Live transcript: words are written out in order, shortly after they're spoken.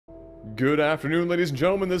Good afternoon, ladies and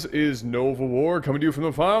gentlemen. This is NovaWar coming to you from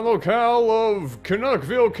the fine locale of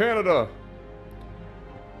Canuckville, Canada.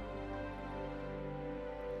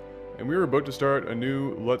 And we are about to start a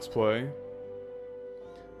new Let's Play.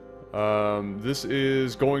 This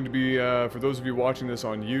is going to be, for those of you watching this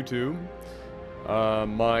on YouTube,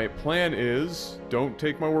 my plan is, don't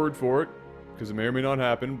take my word for it, because it may or may not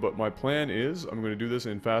happen, but my plan is, I'm going to do this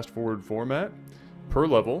in fast-forward format, per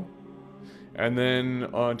level. And then,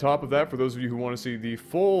 on top of that, for those of you who want to see the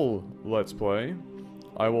full Let's Play,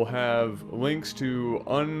 I will have links to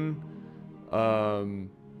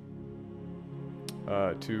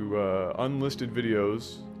unlisted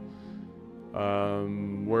videos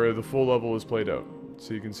where the full level is played out,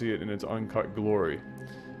 so you can see it in its uncut glory.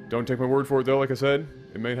 Don't take my word for it, though. Like I said,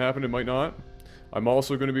 it might happen, it might not. I'm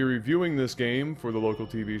also going to be reviewing this game for the local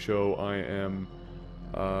TV show I am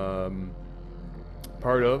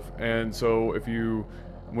part of, and so if you,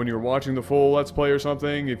 when you're watching the full Let's Play or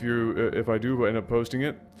something, if I do end up posting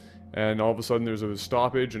it, and all of a sudden there's a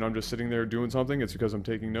stoppage and I'm just sitting there doing something, it's because I'm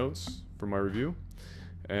taking notes for my review.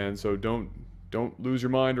 And so don't lose your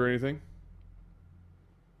mind or anything.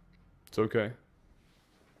 It's okay.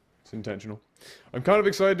 It's intentional. I'm kind of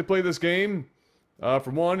excited to play this game. For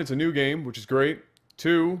one, it's a new game, which is great.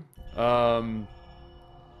 Two,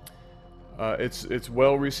 it's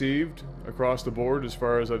well received across the board as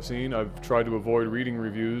far as I've seen. I've tried to avoid reading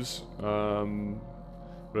reviews,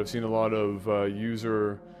 but I've seen a lot of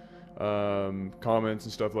user comments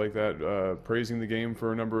and stuff like that praising the game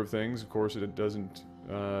for a number of things. Of course, it doesn't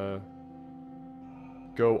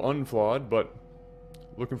go unflawed, but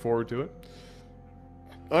looking forward to it.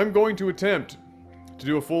 I'm going to attempt to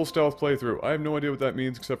do a full stealth playthrough. I have no idea what that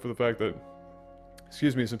means, except for the fact that,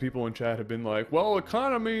 excuse me, some people in chat have been like, well, it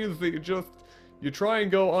kind of means that you try and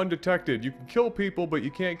go undetected. You can kill people, but you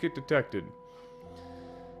can't get detected.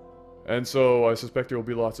 And so I suspect there will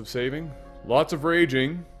be lots of saving, lots of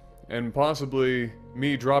raging, and possibly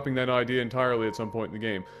me dropping that idea entirely at some point in the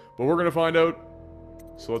game. But we're going to find out,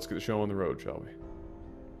 so let's get the show on the road, shall we?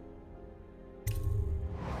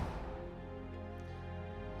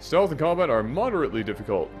 Stealth and combat are moderately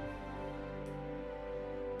difficult.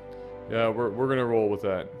 Yeah, we're gonna roll with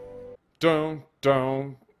that.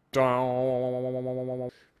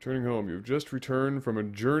 Returning home, you've just returned from a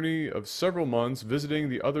journey of several months visiting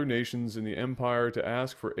the other nations in the Empire to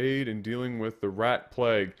ask for aid in dealing with the rat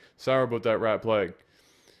plague. Sour about that rat plague.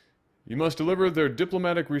 You must deliver their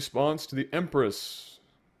diplomatic response to the Empress,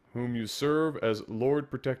 whom you serve as Lord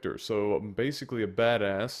Protector. So, I'm basically a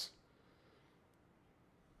badass.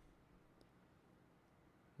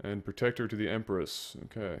 And Protector to the Empress.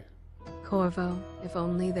 Okay. Corvo, if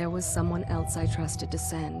only there was someone else I trusted to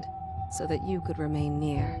send, so that you could remain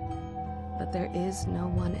near. But there is no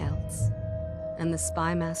one else. And the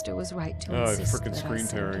Spy Master was right to insist that I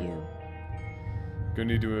send you. Gonna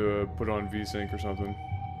need to put on VSync or something.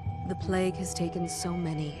 The plague has taken so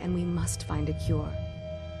many, and we must find a cure.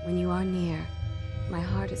 When you are near, my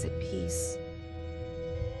heart is at peace.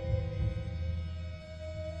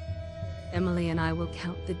 Emily and I will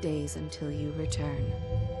count the days until you return.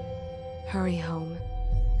 Hurry home,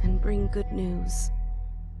 and bring good news.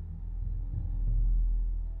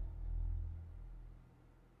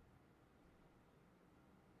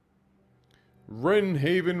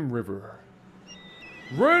 Wrenhaven River.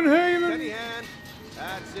 Wrenhaven! Steady hand.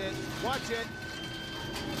 That's it. Watch it.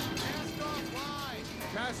 Cast off line.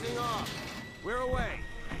 Casting off. We're away.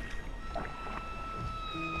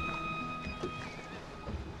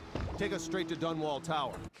 Take us straight to Dunwall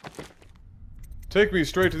Tower. Take me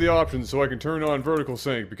straight to the options so I can turn on vertical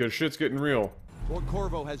sync, because shit's getting real. Lord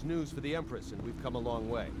Corvo has news for the Empress, and we've come a long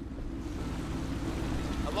way.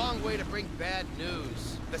 A long way to bring bad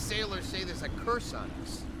news. The sailors say there's a curse on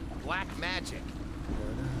us. Black magic.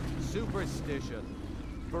 Superstition.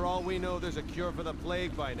 For all we know, there's a cure for the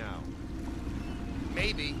plague by now.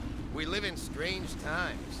 Maybe. We live in strange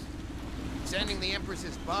times. Sending the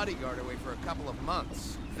Empress's bodyguard away for a couple of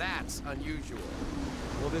months. That's unusual.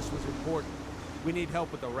 Well, this was important. We need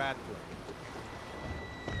help with the rat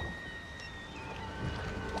plague.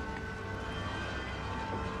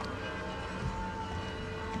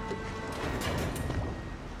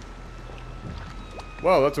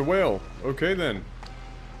 Wow, that's a whale. Okay then.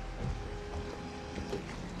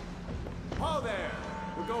 Oh there!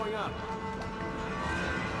 We're going up.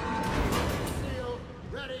 Seal,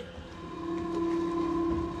 ready.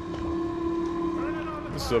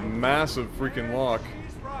 This is a massive freaking lock.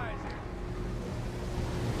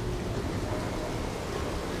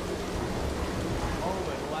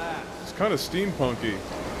 It's kind of steampunky.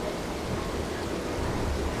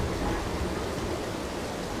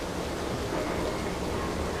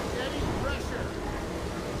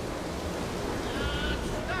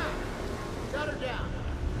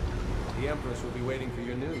 Empress will be waiting for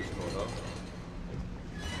your news, Corvo.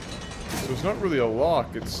 So it's not really a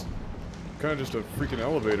lock, it's kind of just a freaking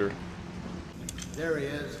elevator. There he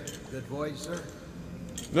is. Good voyage, sir?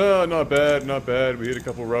 No, not bad, not bad. We hit a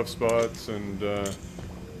couple rough spots and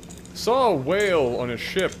saw a whale on a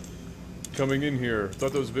ship coming in here.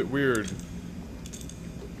 Thought that was a bit weird.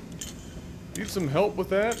 Need some help with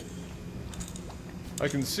that? I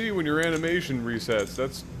can see when your animation resets.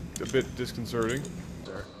 That's a bit disconcerting.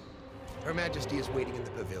 Sir, Her Majesty is waiting in the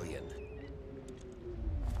pavilion.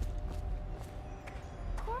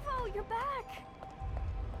 Corvo, you're back!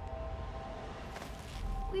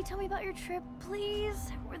 Will you tell me about your trip,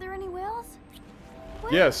 please? Were there any whales?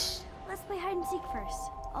 Wait, Yes. let's play hide and seek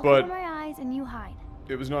first. I'll But- cover my eyes and you hide.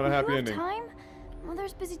 It was not a If happy you have ending. time?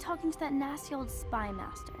 Mother's busy talking to that nasty old spy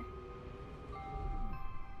master.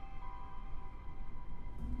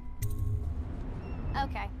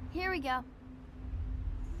 Okay, here we go.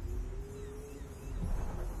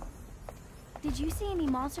 Did you see any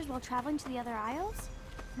monsters while traveling to the other isles?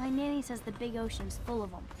 My nanny says the big ocean's full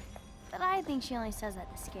of them. But I think she only says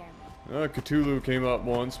that to scare me. Cthulhu came up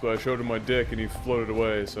once, but I showed him my dick and he floated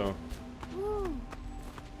away, so... Ooh.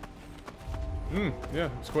 Yeah,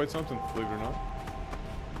 it's quite something, believe it or not.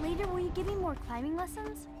 Later, will you give me more climbing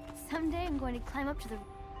lessons? Someday I'm going to climb up to the...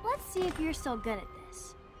 Let's see if you're still good at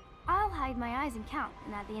this. I'll hide my eyes and count,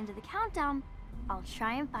 and at the end of the countdown, I'll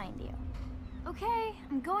try and find you. Okay,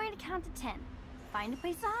 I'm going to count to 10. Find a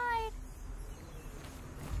place to hide.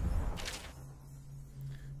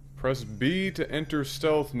 Press B to enter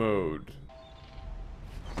stealth mode.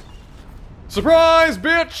 Surprise,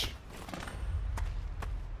 bitch!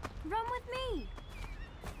 Run with me.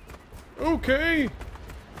 Okay.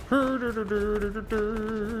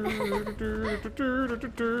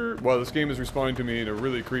 Wow, this game is responding to me in a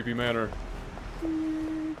really creepy manner.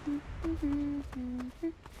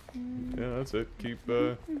 Yeah, that's it. Keep,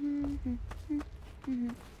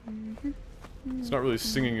 It's not really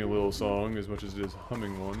singing a little song as much as it is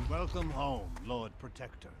humming one. Welcome home, Lord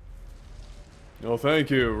Protector. Oh, thank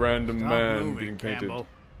you, random Stop man moving, being painted. Campbell.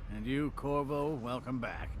 And you, Corvo, welcome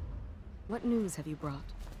back. What news have you brought?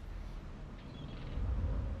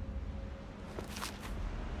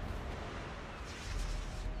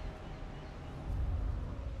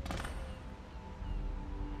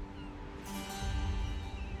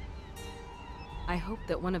 I hoped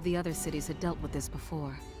that one of the other cities had dealt with this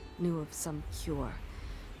before, knew of some cure.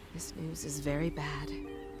 This news is very bad.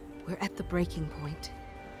 We're at the breaking point.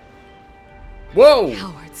 Whoa!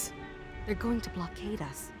 Cowards! They're going to blockade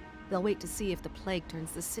us. They'll wait to see if the plague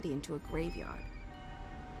turns the city into a graveyard.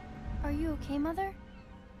 Are you okay, Mother?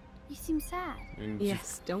 You seem sad. And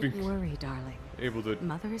Yes, don't being worry, darling. able to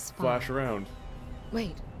Mother is fine. flash around.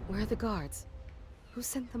 Wait, where are the guards? Who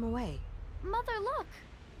sent them away? Mother, look!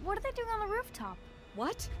 What are they doing on the rooftop?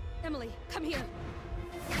 What? Emily, come here!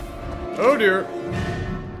 Oh dear!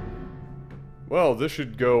 Well, this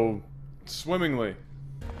should go swimmingly.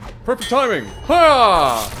 Perfect timing!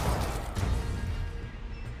 Ha!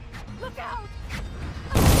 Look out!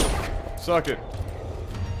 Suck it.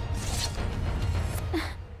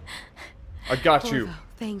 I got you. Corvo,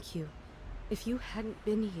 thank you. If you hadn't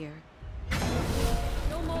been here...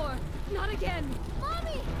 No more! Not again!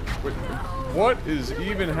 Mommy! Wait, what is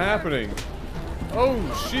even happening?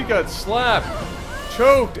 Oh, she got slapped,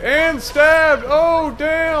 choked, and stabbed! Oh,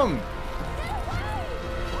 damn!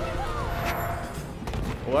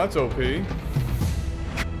 Well, that's OP.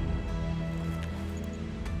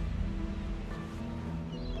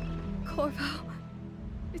 Corvo,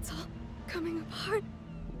 it's all coming apart.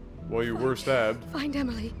 Well, you were stabbed. Find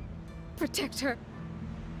Emily. Protect her.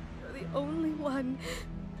 You're the only one.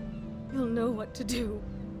 You'll know what to do.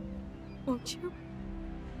 Won't you?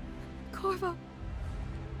 Corvo.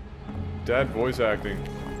 Dad voice acting.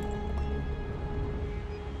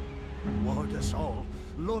 Ward us all.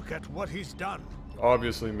 Look at what he's done.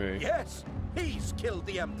 Obviously me. Yes, he's killed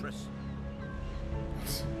the Empress.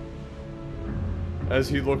 As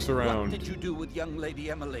he looks around. What did you do with young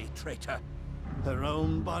Lady Emily, traitor? Her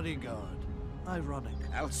own bodyguard. Ironic.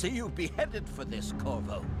 I'll see you beheaded for this,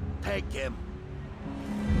 Corvo. Peg him.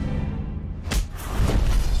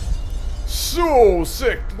 So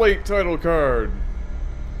sick! Late title card.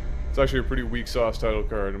 It's actually a pretty weak sauce title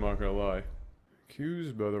card, I'm not gonna lie.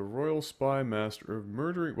 Accused by the Royal Spy Master of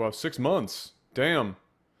murdering... Wow, 6 months! Damn!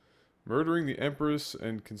 Murdering the Empress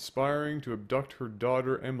and conspiring to abduct her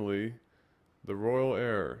daughter Emily, the royal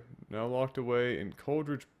heir. Now locked away in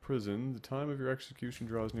Coldridge Prison, the time of your execution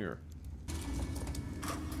draws near.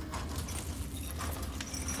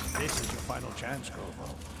 This is your final chance,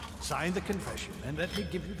 Corvo. Sign the confession and let me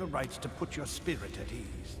give you the rights to put your spirit at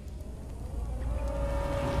ease.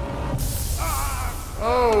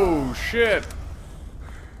 Oh, shit.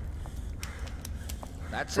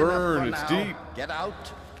 That's Burn, enough it's for now. deep. Get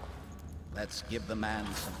out. Let's give the man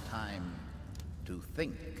some time to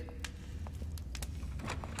think.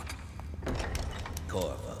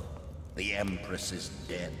 Corvo, the Empress is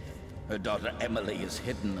dead. Her daughter Emily is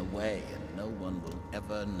hidden away, and no one will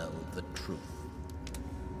ever know the truth.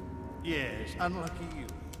 Yes, unlucky you.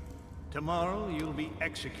 Tomorrow you'll be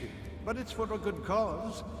executed, but it's for a good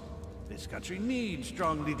cause. This country needs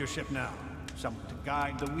strong leadership now, someone to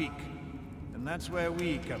guide the weak. And that's where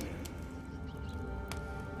we come in.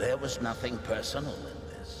 There was nothing personal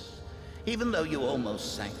in this, even though you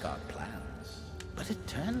almost sank our plans. But it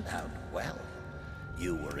turned out well.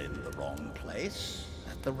 You were in the wrong place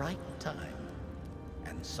at the right time,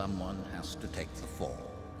 and someone has to take the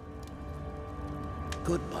fall.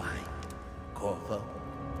 Goodbye, Corvo.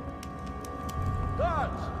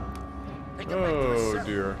 Guards! Take him back to his Oh, cell.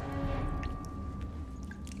 dear.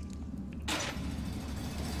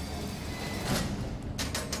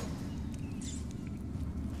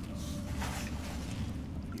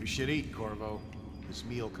 You should eat, Corvo. This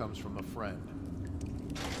meal comes from a friend.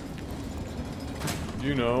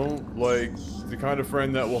 You know, like the kind of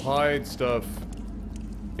friend that will hide stuff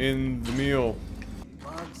in the meal.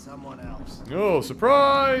 Bug someone else. Oh,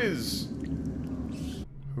 surprise!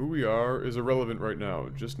 Who we are is irrelevant right now.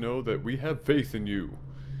 Just know that we have faith in you.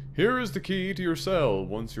 Here is the key to your cell.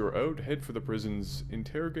 Once you're out, head for the prison's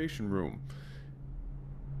interrogation room.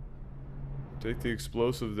 Take the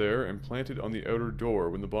explosive there and plant it on the outer door.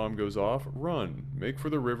 When the bomb goes off, run. Make for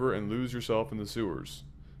the river and lose yourself in the sewers.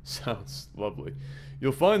 Sounds lovely.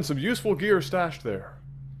 You'll find some useful gear stashed there.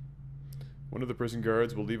 One of the prison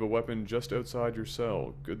guards will leave a weapon just outside your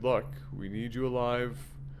cell. Good luck. We need you alive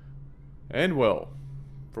and well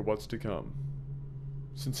for what's to come.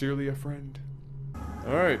 Sincerely, a friend.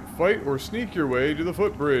 Alright, fight or sneak your way to the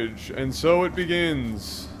footbridge. And so it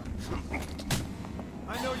begins.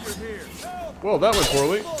 I know you're here. Well, that went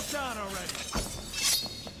poorly. Full down already.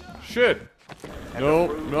 Shit. No,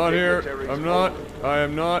 not here. I'm not. I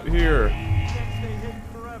am not here. Can't stay hidden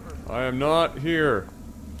forever. I am not here.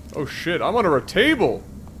 Oh shit, I'm under a table.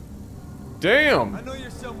 Damn. I know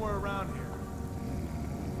you're somewhere around here.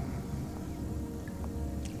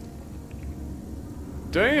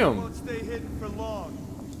 Damn. Won't stay hidden for long.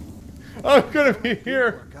 I'm gonna be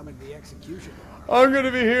here. We're coming to the execution. I'm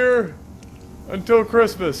gonna be here until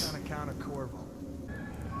Christmas. On account of Corvo.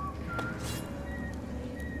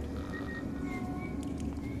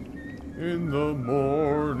 In the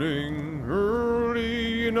morning,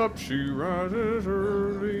 early and up she rises,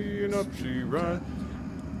 early and up she rises,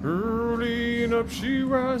 early and up she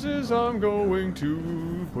rises, I'm going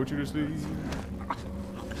to put you to sleep.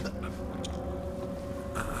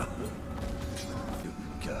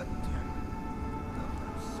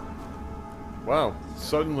 Wow,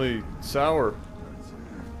 suddenly sour.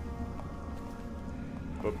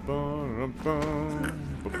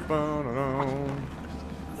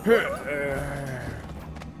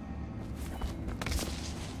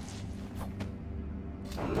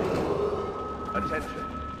 Attention.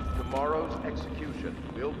 Tomorrow's execution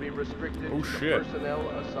will be restricted Oh, to shit. personnel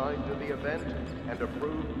assigned to the event and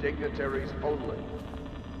approved dignitaries only.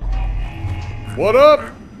 What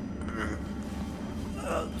up?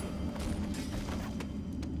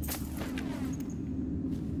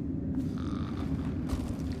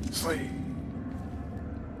 Slay.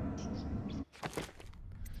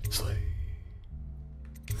 Slay.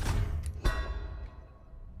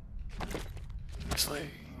 Slay.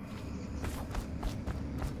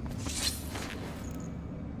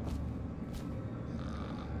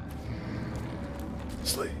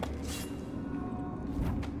 Slay.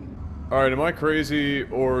 Alright, am I crazy,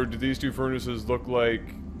 or do these two furnaces look like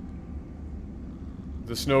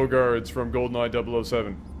the snow guards from GoldenEye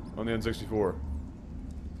 007 on the N64?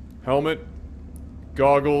 Helmet,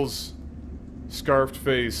 goggles, scarfed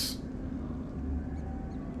face.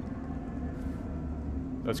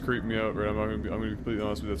 That's creeping me out, right? I'm gonna be completely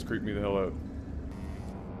honest with you, that's creeping me the hell out.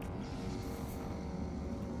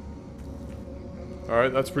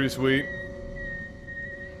 Alright, that's pretty sweet.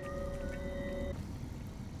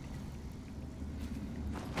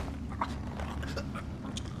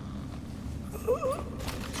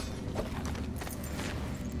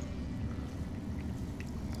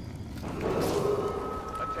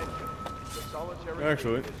 Attention. The solitary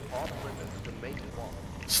Actually. is off limits to make war.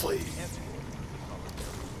 Sleep.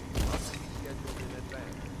 Must be scheduled in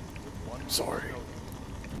advance with 1 week's Sorry.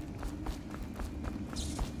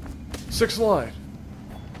 notice. 6 line.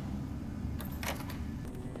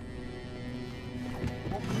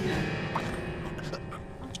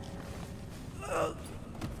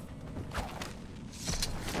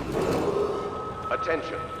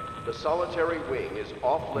 Attention. The solitary wing is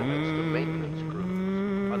off limits to maintenance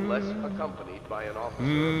crews, unless accompanied by an officer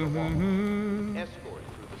of the watch. Escort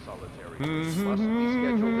through the solitary wing must be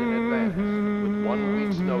scheduled in advance, with 1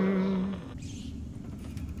 week's notice.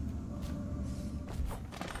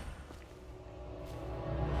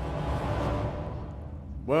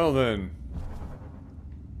 Well then.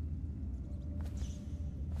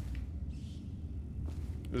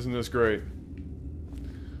 Isn't this great?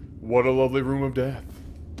 What a lovely room of death.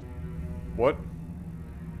 What?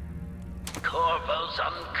 Corvo's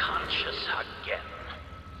unconscious again.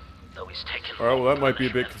 Though he's taken. Alright, well that might be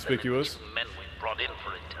a bit conspicuous. Two men we brought in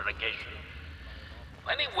for interrogation.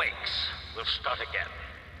 When he wakes, we'll start again.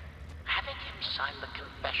 Having him sign the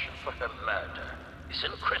confession for her murder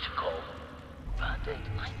isn't critical, but it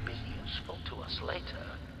might be useful to us later.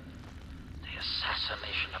 The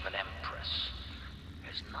assassination of an empress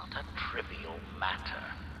is not a trivial matter.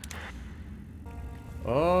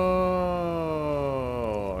 Oh,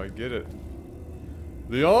 I get it.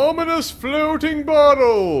 The ominous floating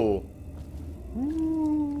bottle!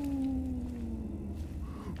 Ooh.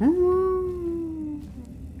 Ooh.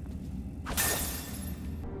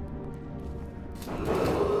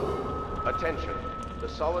 Attention. The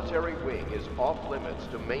solitary wing is off limits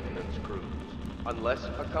to maintenance crews, unless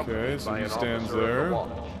accompanied Okay, so by he an stands officer there. of the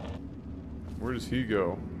watch. Where does he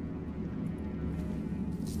go?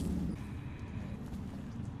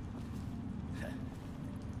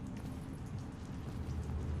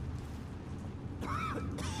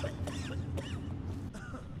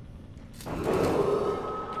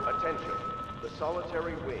 Attention. The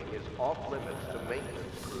solitary wing is off limits to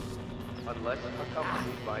maintenance crews, unless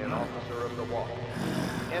accompanied by an officer of the watch.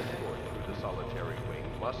 Escort through the solitary wing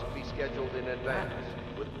must be scheduled in advance,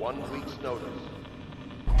 with 1 week's notice.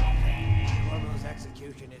 Corvo's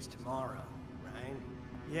execution is tomorrow, right?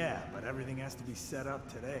 Yeah, but everything has to be set up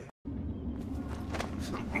today.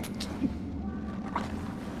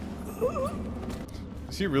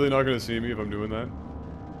 Is he really not going to see me if I'm doing that?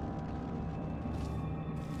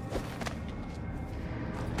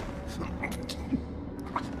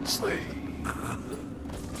 Sleep.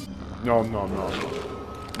 No, no, no, no.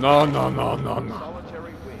 No, no, no, no, no.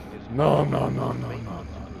 Solitary wing is No, no, no, no, no, no.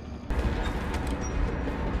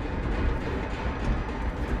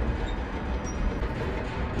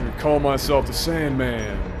 I'm gonna call myself the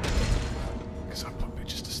Sandman. Because I put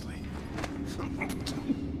bitches to sleep.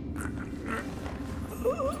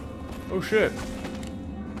 Oh shit.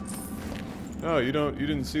 No, you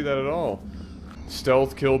didn't see that at all.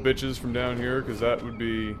 Stealth kill bitches from down here, because that would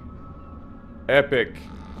be epic.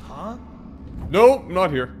 Huh? Nope,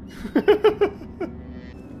 not here.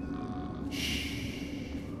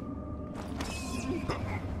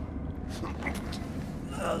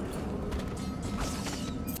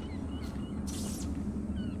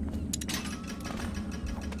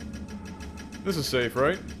 This is safe,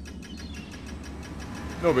 right?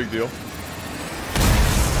 No big deal.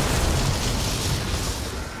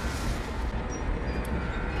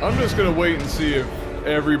 I'm just gonna wait and see if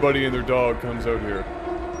everybody and their dog comes out here.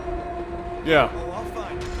 Yeah. Oh, I'll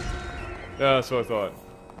find it. Yeah, that's what I thought.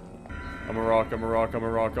 I'm a rock, I'm a rock, I'm a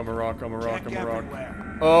rock, I'm a rock, I'm a rock, I'm a rock.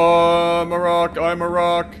 I'm a rock, I'm a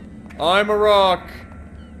rock. I'm a rock.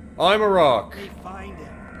 I'm a rock. They find him.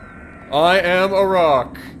 I am a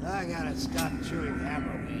rock. I gotta stop chewing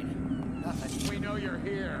hammerweed. Nothing. We know you're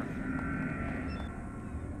here.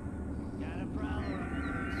 Got a problem.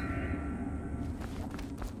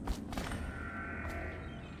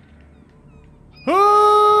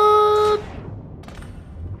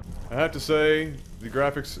 I have to say, the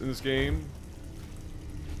graphics in this game,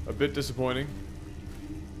 a bit disappointing.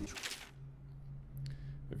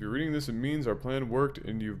 If you're reading this, it means our plan worked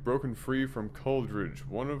and you've broken free from Culdridge.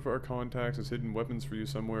 One of our contacts has hidden weapons for you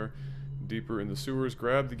somewhere deeper in the sewers.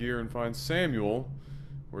 Grab the gear and find Samuel,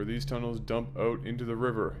 where these tunnels dump out into the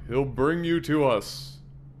river. He'll bring you to us.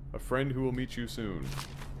 A friend who will meet you soon.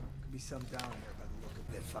 Could be some down here by the look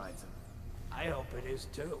of It finds him. I hope it is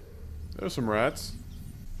too. There's some rats.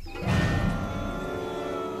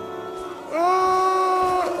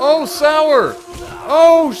 Oh, sour!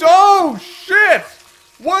 Oh, shit!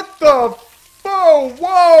 What the? Whoa!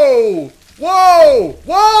 Whoa! Whoa!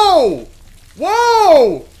 Whoa!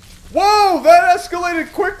 Whoa! Whoa! That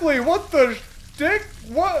escalated quickly. What the dick?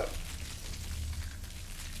 What?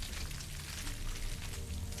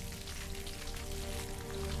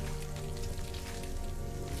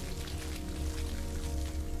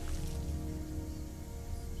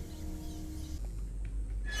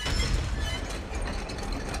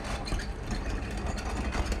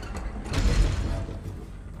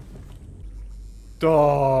 Duh.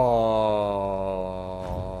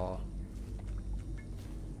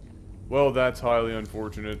 Well, that's highly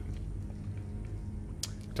unfortunate.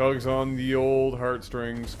 Tugs on the old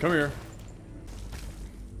heartstrings. Come here.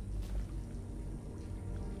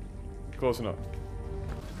 Close enough.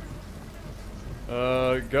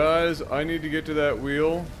 Guys, I need to get to that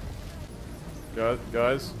wheel.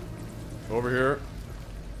 Guys, over here.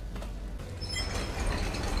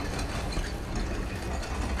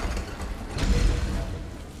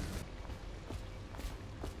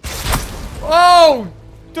 Oh,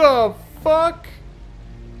 the fuck?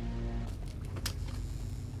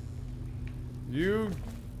 You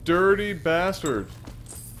dirty bastard.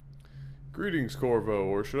 Greetings, Corvo,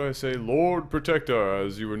 or should I say Lord Protector,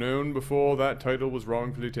 as you were known before that title was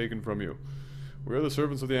wrongfully taken from you. We are the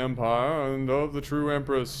servants of the Empire and of the true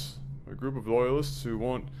Empress, a group of loyalists who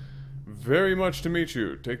want very much to meet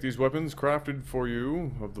you. Take these weapons, crafted for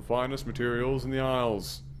you of the finest materials in the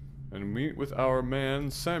Isles, and meet with our man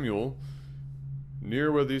Samuel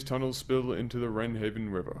near where these tunnels spill into the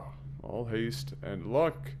Wrenhaven River. All haste and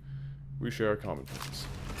luck, we share common things.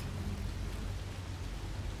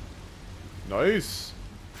 Nice!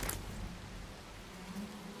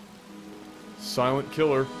 Silent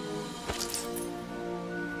killer.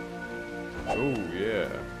 Oh, yeah.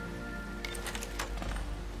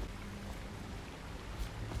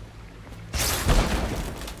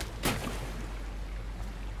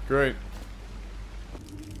 Great.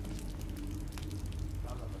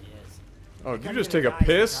 Oh, did you just take a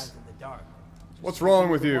piss? What's wrong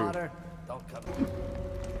with you?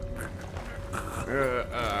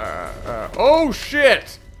 Oh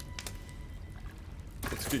shit!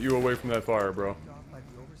 Let's get you away from that fire, bro.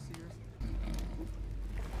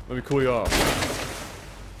 Let me cool you off.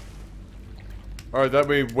 Alright, that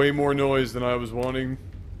made way more noise than I was wanting.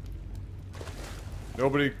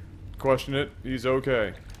 Nobody question it. He's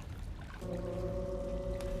okay.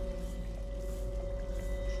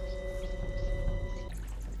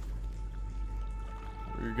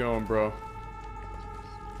 Where you going, bro?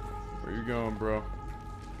 Where you going, bro?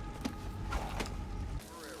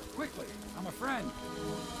 Quickly, I'm a friend.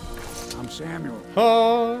 I'm Samuel.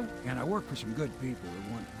 Huh? And I work for some good people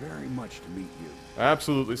who want very much to meet you.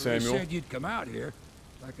 Absolutely, Samuel. You said you'd come out here.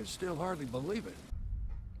 I can still hardly believe it.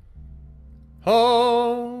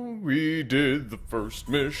 Oh, we did the first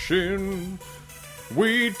mission.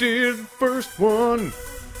 We did the first one.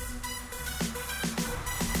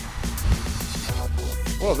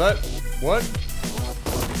 Well, that... What?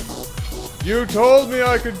 You told me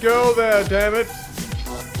I could go there, damn it.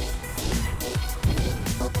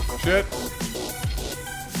 Shit.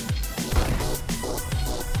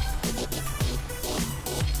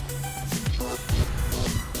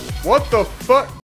 What the fuck?